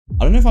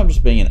I don't know if I'm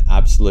just being an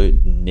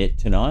absolute nit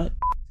tonight.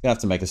 Gonna have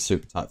to make a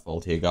super tight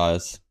fold here,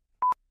 guys.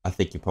 I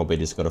think you probably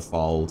just got to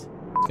fold.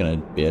 It's gonna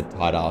be a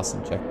tight ass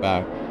and check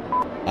back.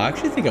 I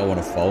actually think I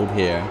want to fold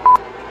here.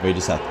 We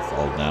just have to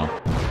fold now.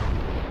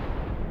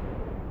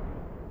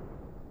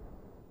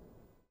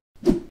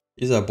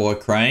 Here's our boy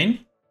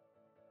Crane.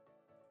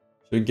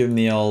 Should we give him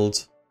the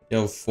old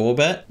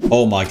 4-bet?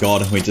 Oh my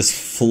god, and we just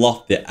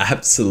flopped the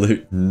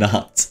absolute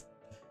nut.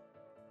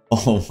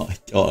 Oh my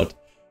god.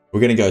 We're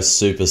gonna go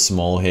super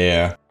small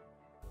here.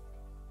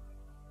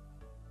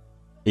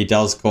 He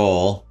does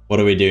call. What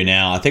do we do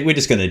now? I think we're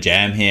just gonna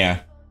jam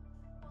here.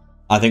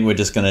 I think we're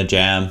just gonna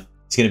jam.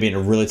 He's gonna be in a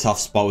really tough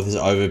spot with his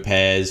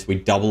overpairs. We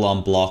double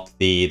unblock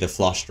the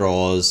flush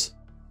draws.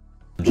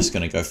 I'm just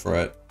gonna go for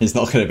it. He's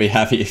not gonna be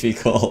happy if he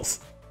calls.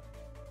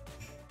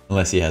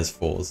 Unless he has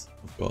 4s,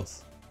 of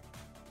course.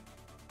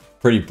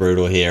 Pretty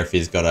brutal here if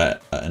he's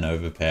got an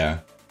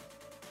overpair.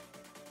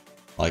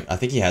 Like, I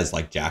think he has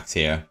like jacks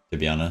here, to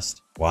be honest.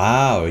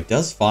 Wow, he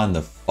does find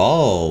the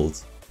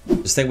fold.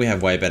 Just think we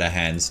have way better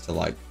hands to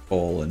like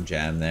call and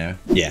jam there.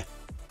 Yeah,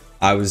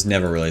 I was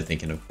never really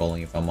thinking of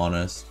calling, if I'm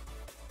honest.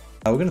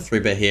 We're gonna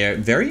 3-bet here.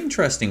 Very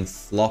interesting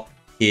flop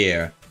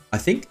here. I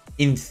think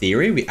in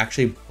theory, we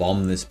actually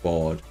bomb this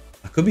board.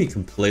 I could be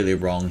completely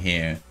wrong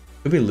here.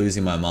 Could be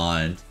losing my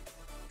mind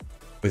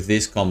with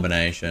this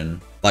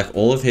combination. Like,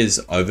 all of his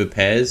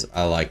overpairs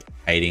are like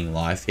hating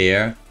life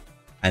here.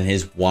 And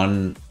his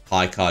one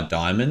high card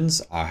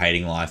diamonds are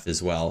hating life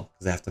as well,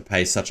 because they have to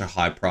pay such a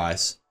high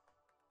price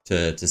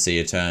to see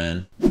a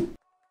turn.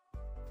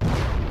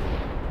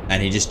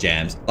 And he just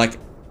jams. Like,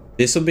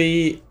 this will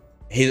be...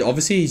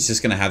 he's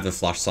just going to have the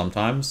flush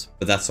sometimes,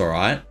 but that's all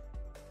right.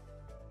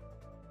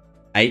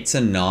 8s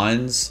and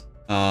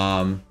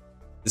 9s.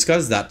 This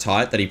guy's that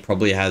tight that he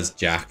probably has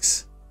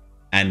jacks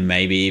and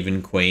maybe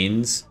even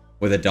queens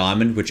with a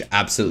diamond, which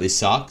absolutely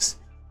sucks.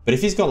 But if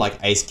he's got like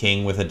ace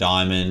king with a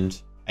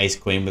diamond, ace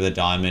queen with a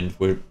diamond,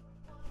 we're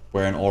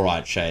in all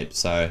right shape.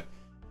 So I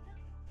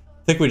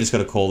think we just got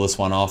to call this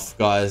one off,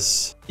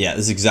 guys. Yeah,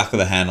 this is exactly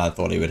the hand I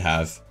thought he would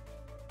have.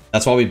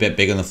 That's why we bet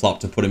big on the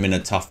flop, to put him in a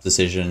tough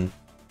decision.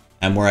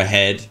 And we're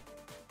ahead.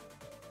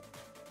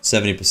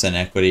 70%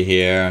 equity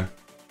here.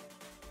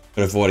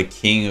 Could avoid a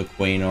king, a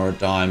queen, or a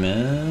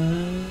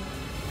diamond.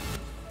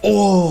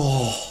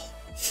 Oh!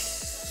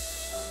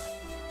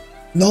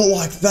 Not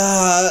like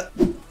that!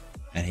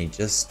 And he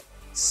just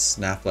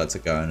lets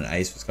it go, and an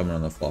ace was coming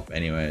on the flop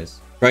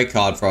anyways. Great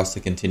card for us to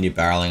continue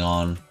barreling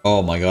on.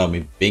 Oh my god,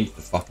 we binked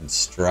the fucking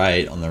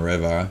straight on the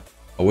river.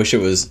 I wish it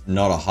was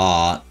not a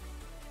heart.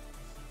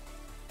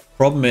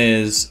 Problem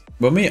is,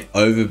 when we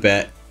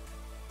overbet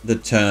the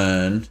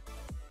turn,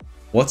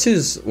 what's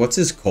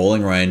his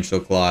calling range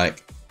look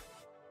like?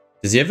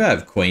 Does he ever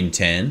have queen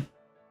 10?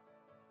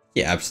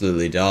 He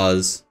absolutely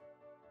does.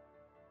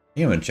 I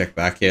think I'm gonna check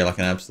back here like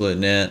an absolute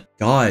net.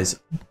 Guys,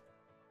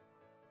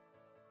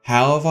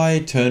 how have I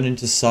turned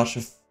into such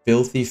a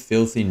filthy,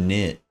 filthy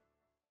nit?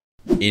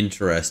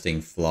 Interesting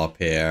flop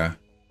here.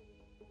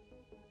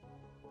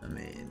 I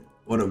mean,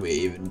 what do we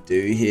even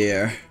do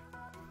here?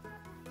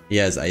 He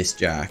has ace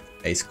jack,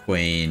 ace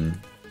queen,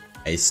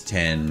 ace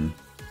 10,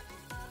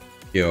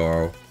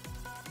 pure.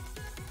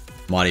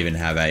 Might even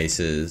have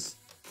aces.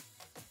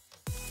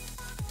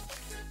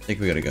 I think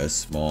we gotta go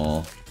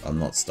small. I'm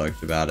not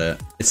stoked about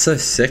it. It's so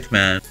sick,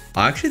 man.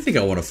 I actually think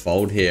I want to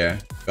fold here,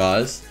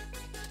 guys.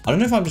 I don't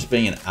know if I'm just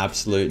being an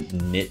absolute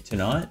nit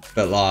tonight,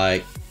 but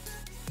like,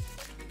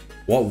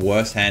 what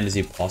worse hand does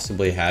he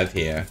possibly have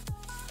here?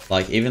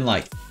 Like, even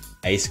like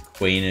ace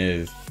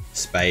queen of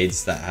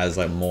spades that has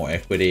like more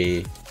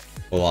equity,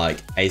 or like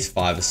ace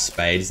 5 of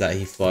spades that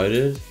he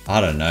floated.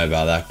 I don't know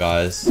about that,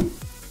 guys.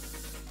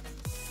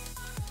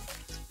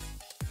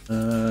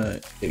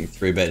 Getting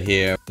 3-bet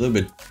here. A little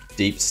bit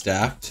deep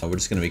stacked. So we're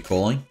just going to be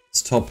calling.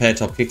 It's top pair,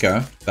 top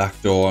kicker.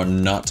 Backdoor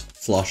nut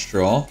flush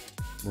draw.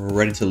 We're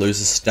ready to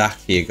lose a stack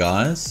here,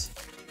 guys.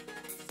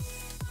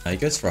 He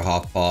goes for a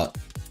half pot.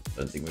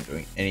 Don't think we're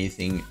doing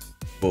anything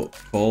but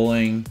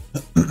calling.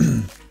 I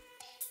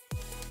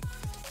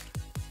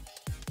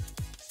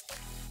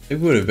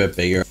think we would have bet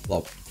bigger.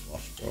 Flop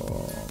flush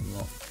draw. I'm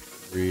not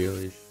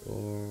really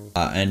sure.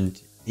 And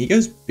he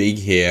goes big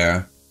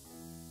here,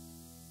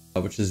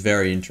 which is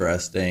very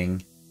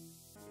interesting.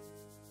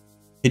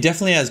 He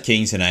definitely has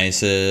kings and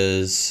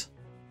aces.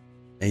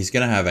 He's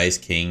going to have ace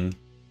king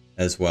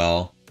as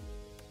well.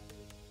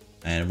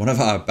 And one of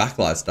our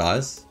backlights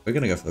dies. We're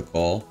going to go for the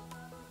call.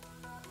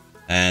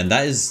 And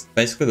that is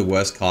basically the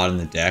worst card in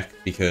the deck,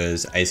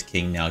 because ace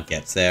king now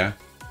gets there.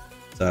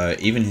 So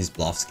even his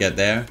bluffs get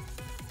there.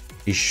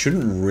 He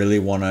shouldn't really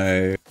want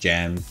to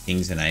jam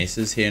kings and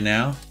aces here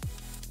now.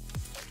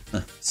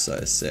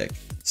 So sick.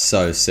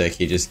 So sick.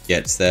 He just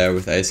gets there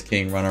with ace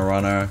king, runner,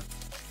 runner.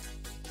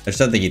 I just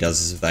don't think he does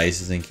this with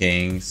aces and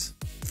kings.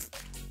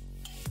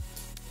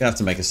 Gonna have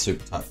to make a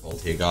super tight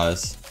fold here,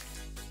 guys.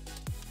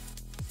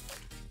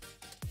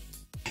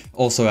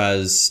 Also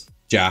has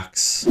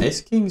jacks.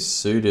 Ace king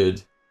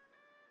suited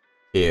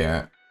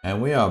here,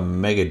 and we are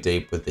mega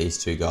deep with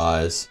these two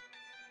guys.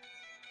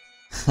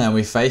 And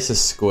we face a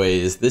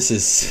squeeze. This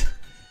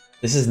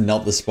is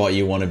not the spot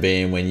you want to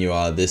be in when you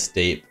are this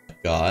deep,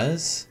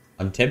 guys.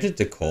 I'm tempted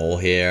to call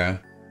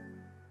here,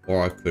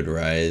 or I could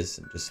raise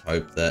and just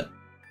hope that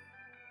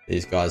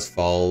these guys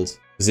fold.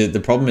 Because the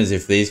problem is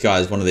if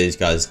one of these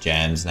guys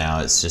jams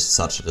now, it's just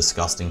such a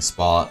disgusting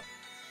spot.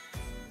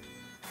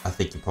 I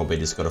think you probably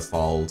just got to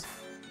fold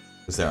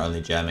because they're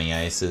only jamming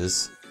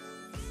aces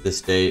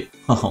this deep.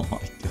 Oh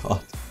my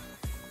god.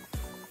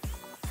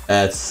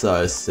 That's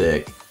so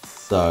sick.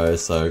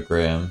 So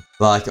grim.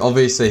 Like,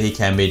 obviously he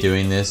can be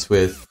doing this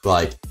with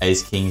like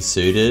ace king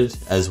suited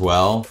as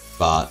well,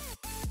 but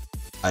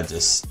I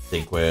just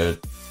think we're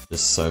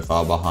just so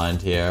far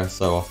behind here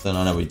so often.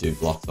 I know we do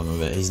block some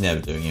of it. He's never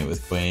doing it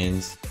with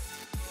queens.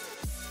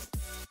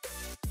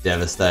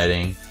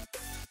 Devastating.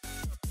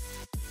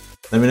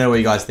 Let me know what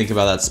you guys think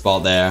about that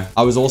spot there.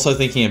 I was also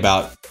thinking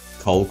about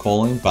cold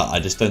calling, but I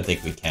just don't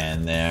think we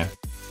can there.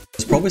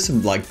 There's probably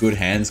some like good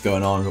hands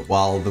going on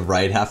while the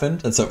raid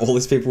happened, and so all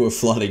these people were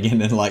flooding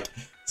in and like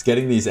it's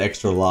getting these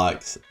extra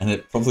likes, and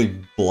it probably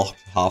blocked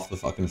half the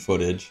fucking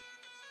footage.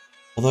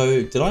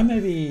 Although, did I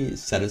maybe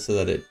set it so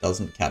that it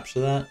doesn't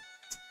capture that?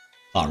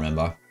 Can't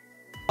remember.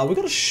 We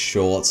got a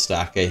short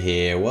stacker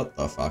here. What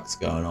the fuck's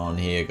going on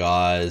here,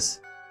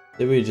 guys?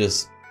 Did we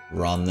just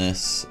run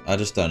this? I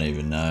just don't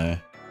even know.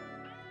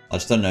 I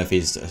just don't know if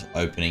he's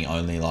opening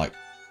only like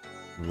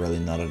really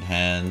nutted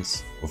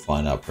hands. We'll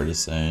find out pretty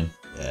soon.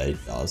 Yeah, he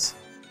does.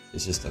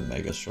 It's just a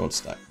mega short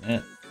stack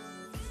net.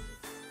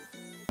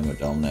 And we're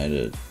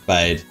dominated.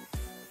 Spade.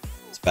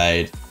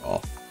 Spade.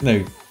 Oh,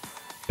 no.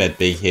 Bet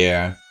big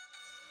here.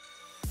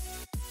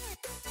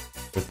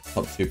 With the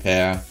top two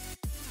pair.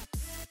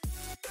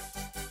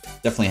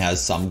 Definitely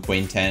has some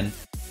queen 10.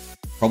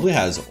 Probably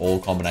has all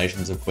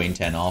combinations of queen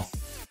 10 off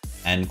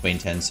and queen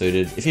 10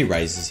 suited. If he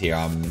raises here,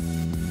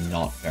 I'm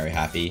not very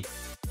happy.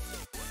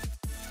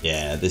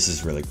 Yeah, this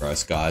is really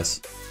gross,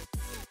 guys.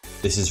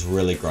 This is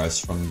really gross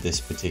from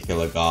this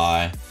particular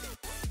guy.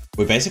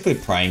 We're basically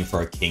praying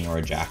for a king or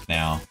a jack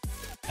now.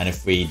 And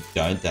if we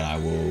don't, then I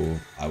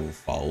will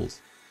fold.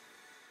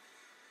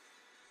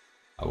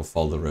 I will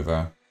fold the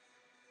river.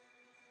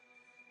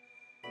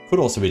 Could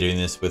also be doing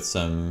this with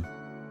some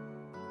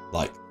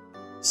like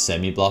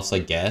semi-bluffs, I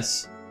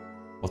guess.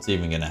 What's he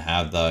even gonna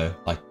have though?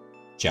 Like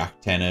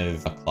jack 10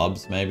 of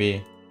clubs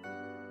maybe?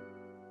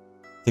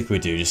 I think we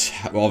do just,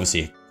 well,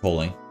 obviously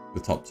calling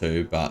with top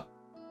two, but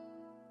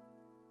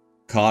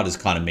card is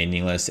kind of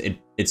meaningless.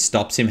 It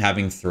stops him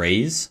having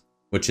threes,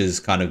 which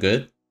is kind of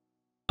good.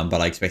 But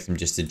I expect him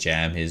just to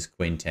jam his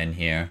queen 10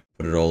 here,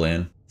 put it all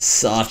in.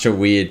 Such a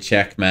weird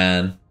check,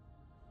 man.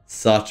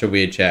 Such a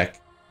weird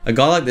check. A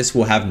guy like this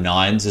will have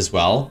nines as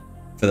well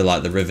for the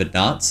like the rivered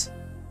nuts.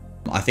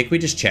 I think we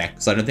just check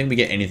because I don't think we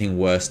get anything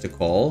worse to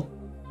call.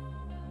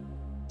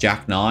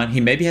 Jack 9. He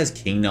maybe has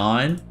king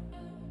 9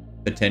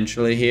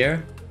 potentially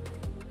here.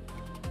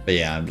 But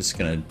yeah, I'm just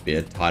going to be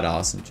a tight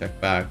ass and check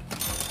back.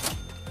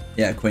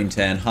 Yeah, queen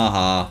 10.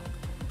 Haha.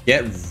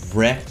 Get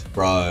wrecked,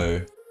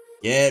 bro.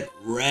 Get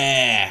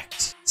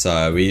wrecked.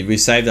 So we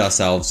saved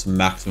ourselves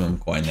maximum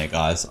coin there,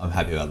 guys. I'm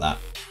happy about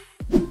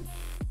that.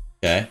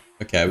 Okay.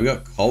 Okay, we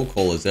got cold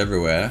callers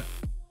everywhere.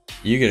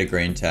 You get a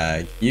green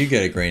tag. You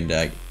get a green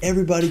tag.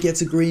 Everybody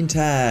gets a green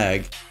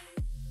tag.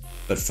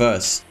 But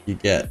first, you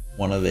get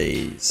one of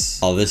these.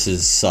 Oh, this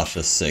is such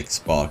a sick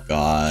spot,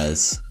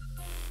 guys.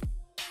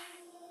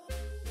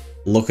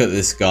 Look at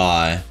this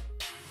guy.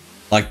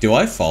 Like, do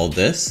I fold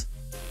this?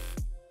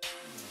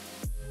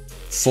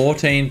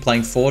 14,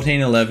 playing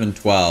 14, 11,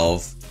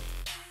 12.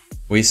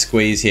 We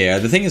squeeze here.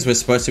 The thing is, we're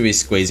supposed to be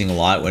squeezing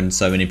light when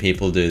so many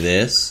people do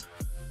this.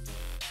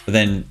 But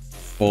then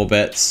 4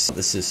 bets.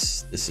 This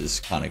is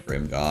kind of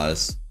grim,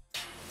 guys.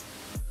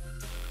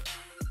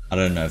 I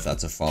don't know if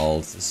that's a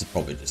fold. This is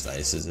probably just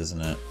aces,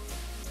 isn't it?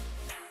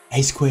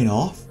 Ace queen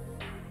off?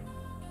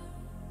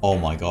 Oh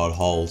my god,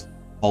 hold.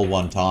 Hold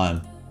one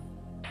time.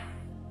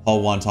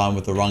 Hold one time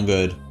with the run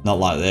good. Not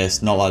like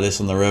this. Not like this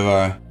on the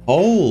river.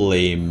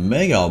 Holy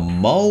mega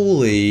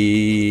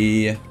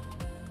moly.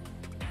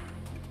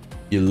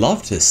 You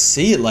love to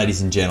see it,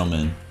 ladies and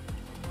gentlemen.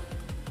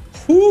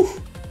 Whew.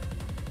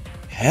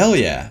 Hell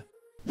yeah.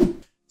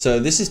 So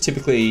this is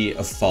typically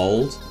a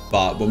fold,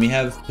 but when we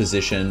have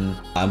position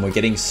and we're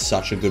getting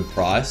such a good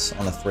price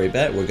on a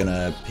 3-bet, we're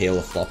gonna peel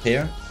a flop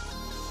here.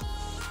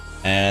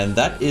 And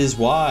that is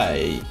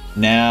why.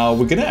 Now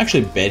we're gonna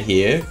actually bet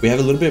here. We have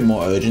a little bit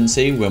more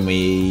urgency when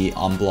we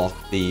unblock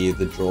the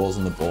draws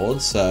on the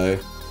board. So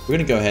we're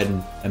gonna go ahead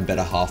and bet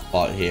a half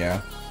pot here.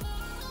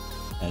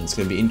 And it's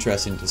gonna be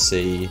interesting to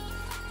see.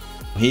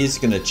 He's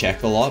gonna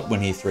check a lot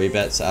when he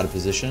 3-bets out of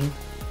position.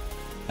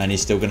 And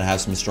he's still gonna have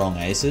some strong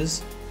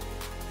aces.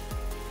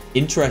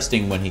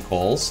 Interesting when he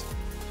calls.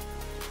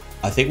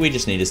 I think we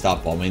just need to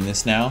start bombing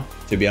this now,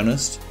 to be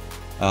honest.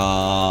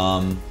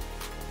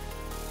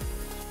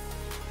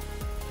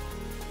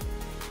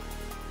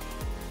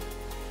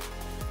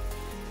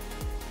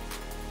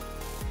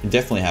 We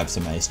definitely have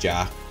some ace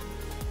jack,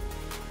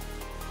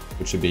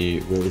 which would be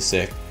really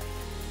sick.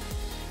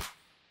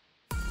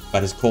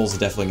 But his calls are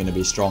definitely going to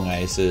be strong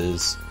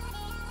aces,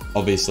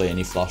 Obviously,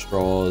 any flush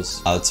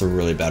draws. That's a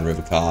really bad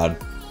river card.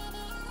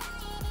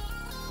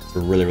 It's a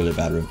really, really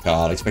bad river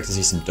card. I expect to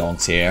see some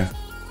donks here.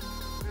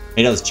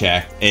 He does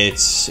check.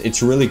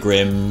 It's really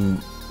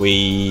grim.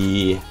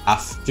 We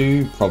have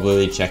to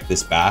probably check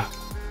this back.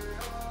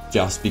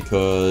 Just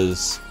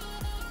because...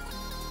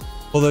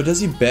 Although, does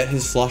he bet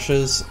his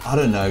flushes? I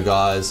don't know,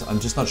 guys. I'm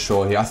just not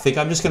sure here. I think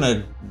I'm just going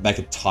to make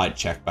a tight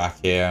check back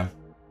here.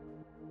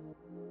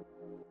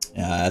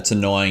 Yeah, that's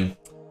annoying.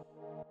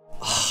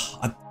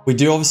 We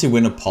do obviously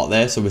win a pot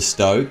there, so we're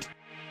stoked.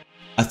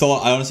 I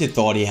honestly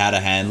thought he had a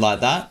hand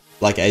like that.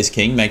 Like ace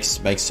king makes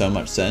so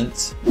much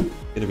sense.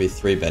 Gonna be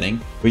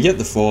 3-betting. We get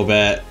the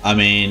 4-bet. I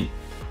mean,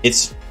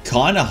 it's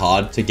kind of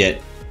hard to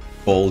get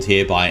called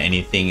here by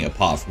anything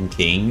apart from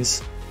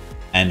kings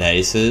and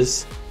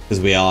aces, because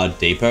we are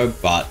deeper,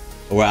 but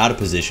we're out of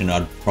position.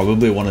 I'd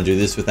probably want to do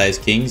this with ace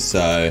kings, so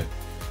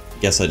I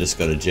guess I just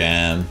got to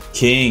jam.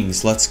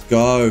 Kings, let's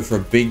go for a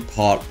big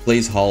pot.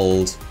 Please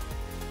hold.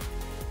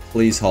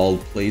 Please hold,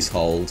 please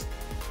hold.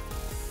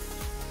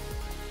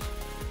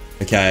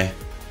 Okay.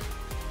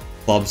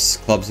 Clubs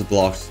are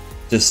blocked.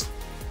 Just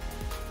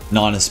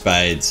 9 of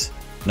spades.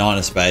 9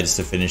 of spades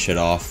to finish it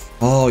off.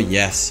 Oh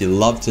yes, you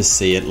love to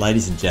see it,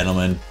 ladies and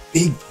gentlemen.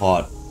 Big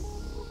pot.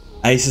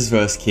 Aces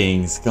versus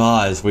kings.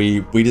 Guys, we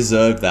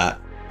deserve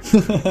that.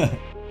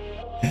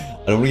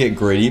 I don't want to get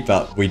greedy,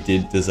 but we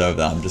did deserve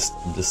that. I'm just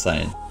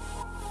saying.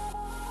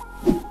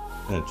 I'm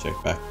gonna check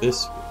back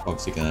this. We're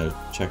obviously gonna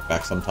check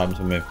back sometimes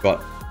when we've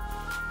got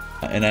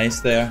an ace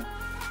there,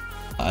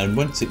 and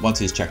once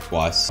he's checked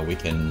twice, we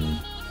can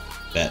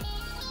bet.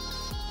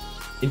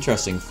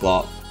 Interesting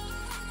flop.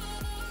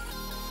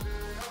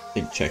 I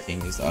think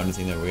checking is the only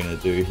thing that we're going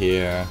to do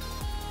here.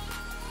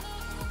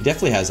 He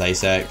definitely has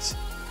ace-x.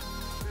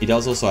 He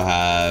does also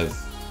have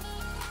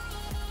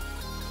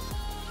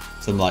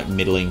some like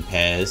middling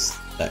pairs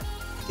that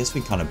I guess we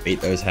kind of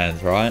beat those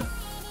hands, right?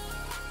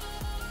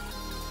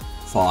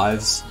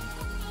 Fives.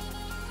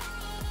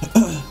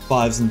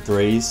 5s and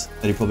 3s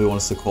that he probably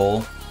wants to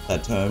call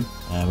that turn.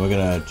 And we're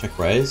going to check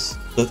raise.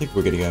 So I think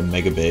we're going to go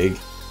mega big.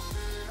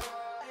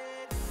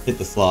 Hit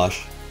the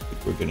flush. I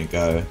think we're going to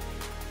go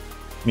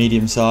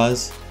medium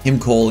size. Him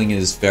calling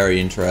is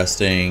very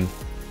interesting.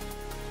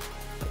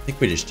 I think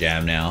we just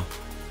jam now.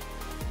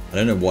 I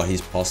don't know what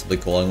he's possibly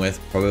calling with.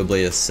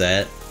 Probably a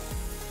set.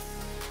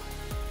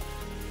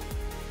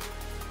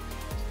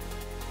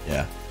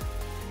 Yeah.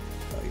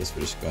 I guess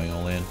we're just going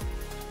all in.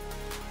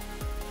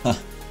 Huh.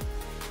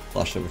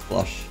 Flush over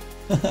flush.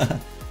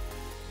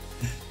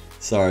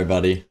 Sorry,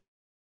 buddy.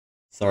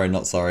 Sorry,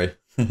 not sorry.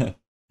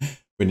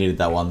 We needed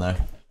that one though.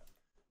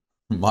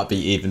 Might be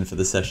even for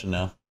the session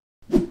now.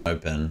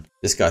 Open.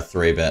 This guy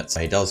 3-bets.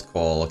 He does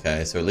call.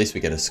 Okay, so at least we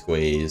get a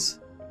squeeze.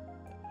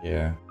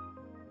 Yeah.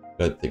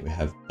 Don't think we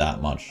have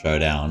that much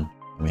showdown.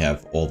 And we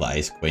have all the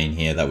ace queen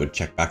here that would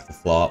check back the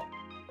flop.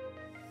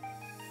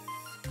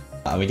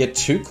 And we get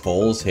 2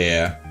 calls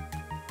here.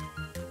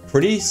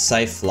 Pretty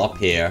safe flop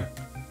here.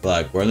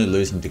 Like, we're only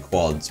losing to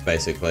quads,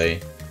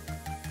 basically.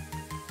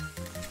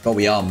 But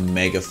we are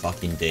mega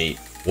fucking deep.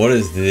 What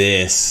is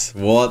this?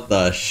 What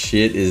the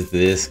shit is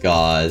this,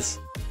 guys?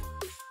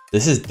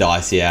 This is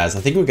dicey as.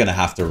 I think we're going to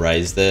have to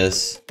raise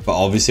this. But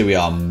obviously we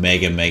are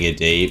mega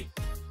deep.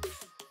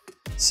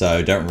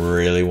 So don't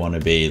really want to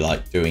be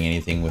like doing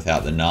anything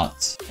without the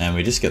nuts. And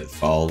we just get the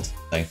fold,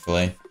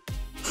 thankfully.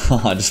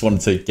 I just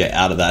wanted to get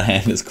out of that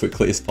hand as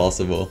quickly as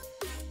possible.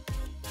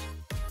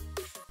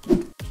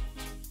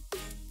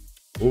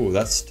 Ooh,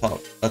 that's top.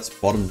 That's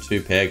bottom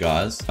 2 pair,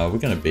 guys. We're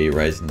going to be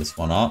raising this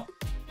one up.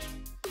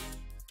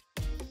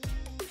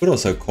 Could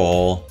also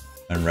call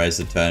and raise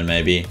the turn,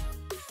 maybe.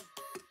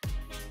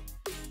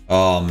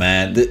 Oh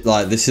man,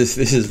 this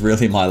is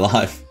really my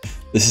life.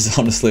 This is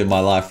honestly my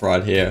life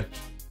right here,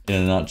 in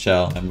a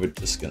nutshell. And we're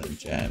just gonna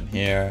jam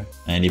here.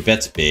 And he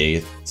bets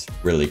big. It's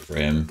really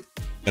grim.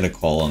 Gonna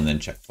call and then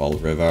check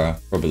fold river.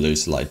 Probably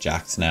lose to like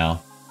jacks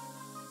now.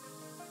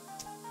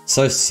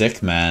 So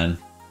sick, man.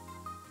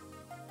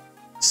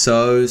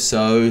 So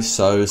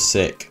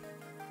sick.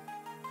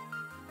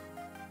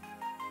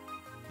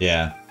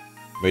 Yeah,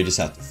 we just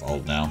have to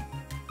fold now.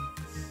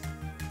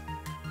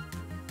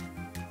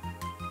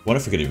 What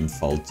if we could even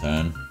fold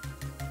turn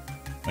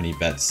when he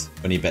bets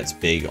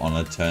big on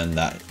a turn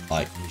that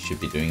like he should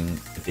be doing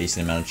a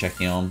decent amount of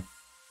checking on.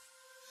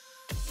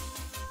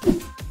 I'll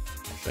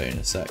show you in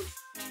a sec.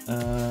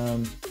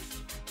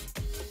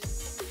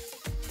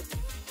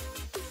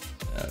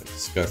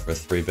 Let's go for a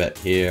 3-bet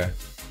here.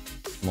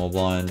 Small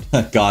blind.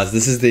 Guys,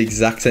 this is the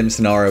exact same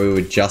scenario we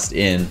were just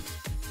in,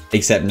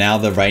 except now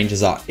the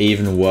ranges are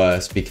even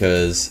worse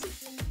because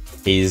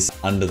he's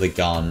under the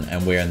gun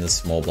and we're in the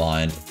small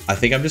blind. I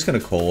think I'm just going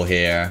to call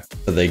here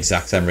for the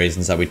exact same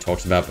reasons that we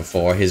talked about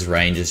before. His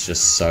range is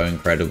just so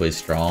incredibly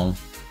strong.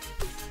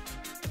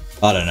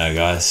 I don't know,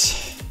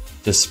 guys.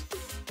 Just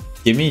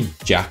give me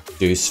Jack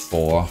Deuce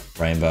 4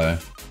 rainbow.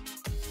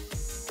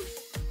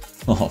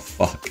 Oh,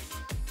 fuck.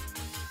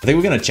 I think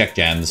we're going to check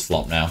jam this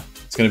flop now.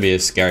 It's going to be a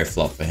scary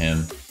flop for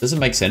him. Does it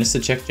make sense to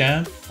check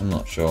jam? I'm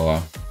not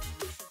sure.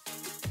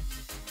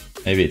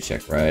 Maybe a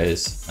check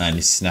raise. And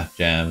he snap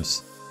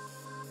jams.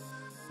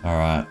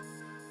 Alright.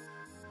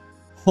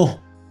 Oh,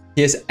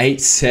 he has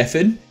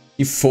 8-7.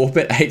 He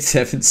 4-bet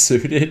 8-7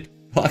 suited.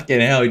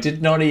 Fucking hell, he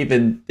did not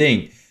even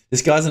think.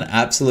 This guy's an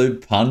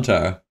absolute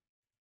punter.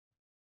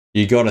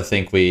 You gotta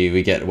think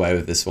we get away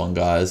with this one,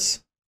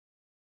 guys.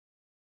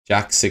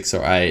 Jack 6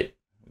 or 8.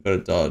 We've got to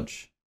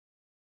dodge.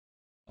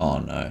 Oh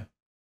no.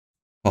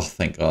 Oh,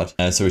 thank God.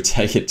 So we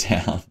take it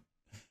down.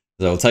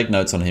 So I'll take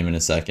notes on him in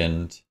a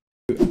second.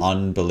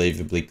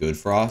 Unbelievably good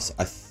for us.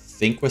 I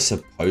think we're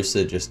supposed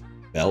to just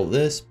belt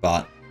this,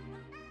 but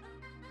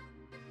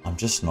I'm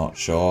just not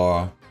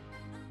sure.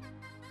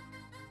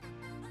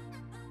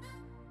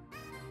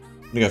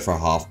 I'm gonna go for a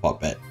half pot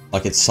bet.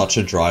 Like, it's such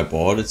a dry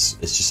board. It's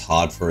just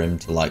hard for him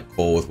to like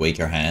call with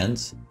weaker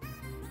hands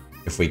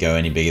if we go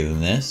any bigger than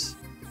this.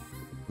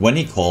 When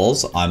he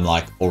calls, I'm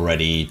like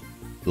already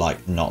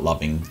like not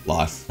loving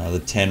life. Now the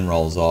 10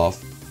 rolls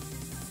off.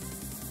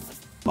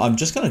 I'm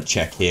just gonna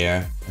check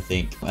here, I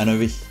think. And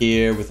over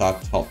here with our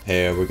top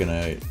pair, we're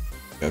gonna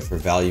go for a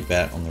value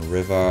bet on the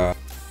river.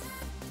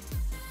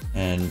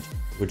 And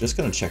we're just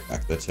gonna check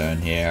back the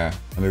turn here.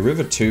 And we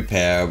river 2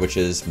 pair, which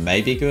is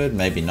maybe good,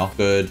 maybe not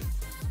good.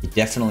 He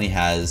definitely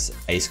has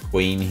ace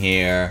queen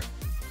here.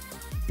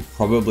 He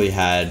probably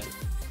had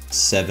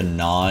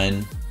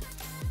 7-9,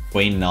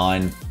 queen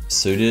 9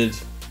 suited,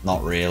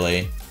 not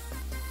really.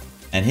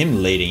 And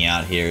him leading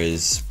out here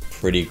is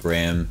pretty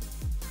grim.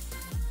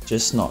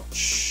 Just not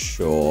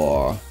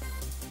sure.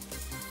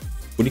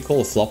 Would he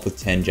call a flop with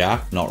 10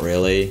 jack? Not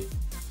really.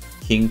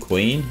 King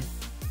queen?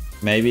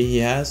 Maybe he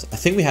has. I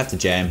think we have to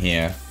jam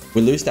here.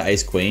 We lose to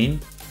ace queen,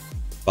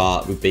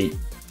 but we beat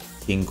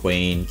king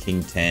queen,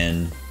 king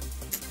 10.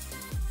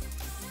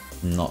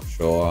 Not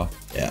sure.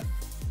 Yeah.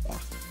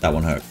 That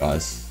one hurt,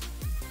 guys.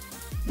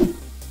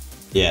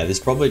 Yeah, there's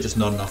probably just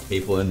not enough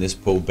people in this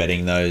pool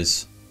betting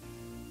those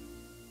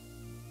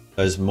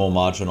more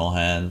marginal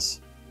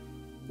hands.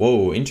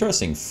 Whoa,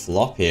 interesting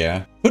flop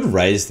here. Could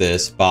raise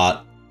this,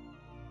 but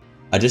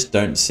I just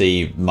don't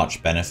see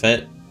much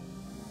benefit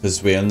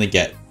because we only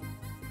get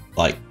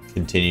like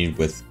continued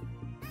with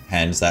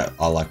hands that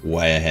are like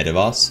way ahead of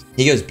us.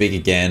 He goes big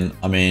again.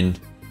 I mean,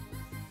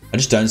 I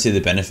just don't see the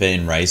benefit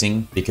in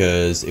raising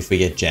because if we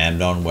get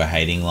jammed on, we're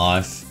hating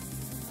life.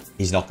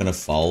 He's not going to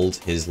fold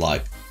his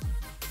like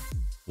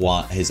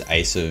his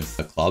ace of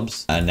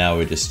clubs. And now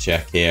we just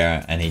check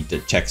here and he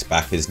checks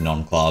back his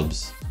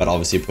non-clubs, but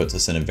obviously puts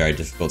us in a very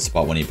difficult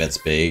spot when he bets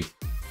big.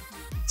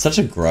 Such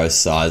a gross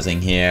sizing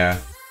here.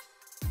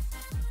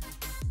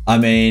 I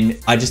mean,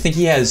 I just think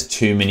he has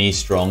too many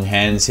strong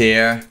hands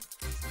here.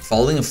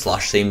 Folding a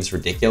flush seems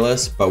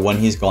ridiculous, but when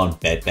he's gone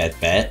bet, bet,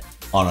 bet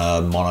on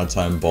a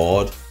monotone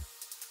board,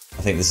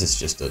 I think this is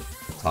just a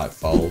tight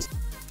fold.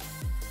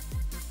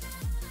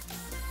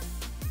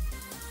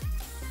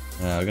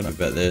 We're gonna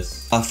bet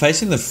this.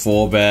 Facing the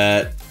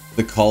 4-bet,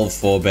 the cold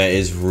 4-bet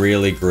is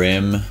really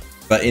grim,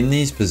 but in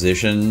these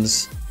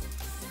positions,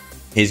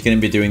 he's gonna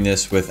be doing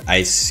this with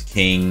ace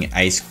king,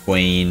 ace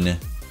queen,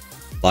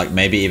 like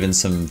maybe even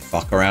some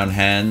fuck around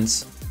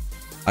hands.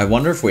 I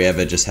wonder if we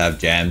ever just have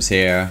jams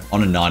here.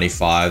 On a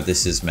 95,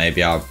 this is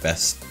maybe our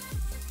best.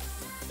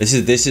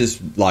 This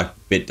is like a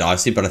bit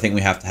dicey, but I think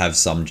we have to have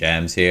some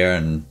jams here,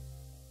 and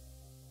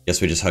I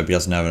guess we just hope he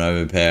doesn't have an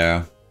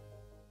overpair.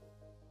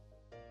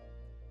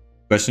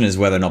 Question is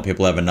whether or not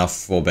people have enough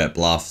 4-bet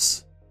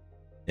bluffs.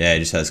 Yeah, he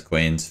just has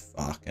queens.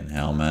 Fucking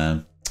hell,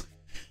 man.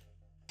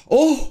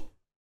 Oh!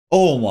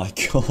 Oh my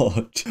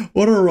God.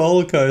 What a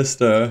roller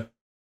coaster.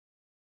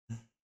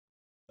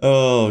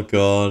 Oh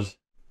God.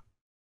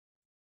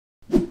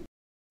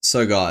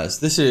 So guys,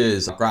 this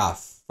is a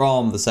graph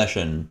from the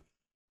session.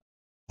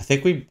 I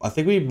think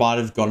we might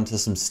have gotten to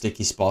some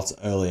sticky spots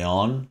early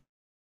on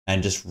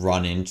and just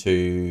run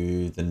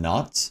into the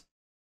nuts.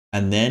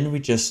 And then we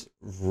just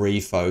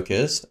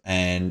refocused,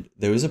 and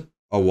there was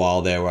a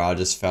while there where I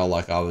just felt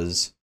like I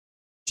was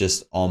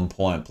just on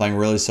point, playing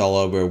really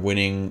solid. We're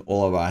winning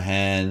all of our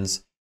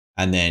hands.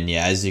 And then,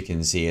 yeah, as you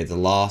can see, the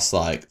last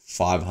like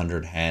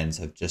 500 hands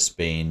have just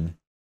been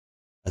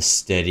a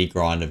steady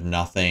grind of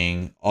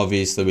nothing.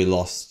 Obviously, we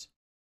lost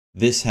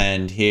this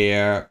hand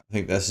here. I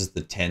think this is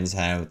the 10s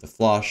hand with the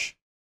flush.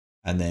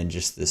 And then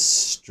just this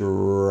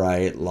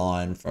straight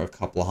line for a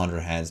couple of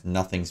hundred hands.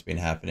 Nothing's been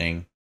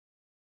happening.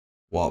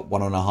 What,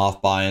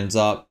 1.5 buy-ins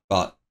up,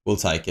 but we'll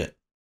take it.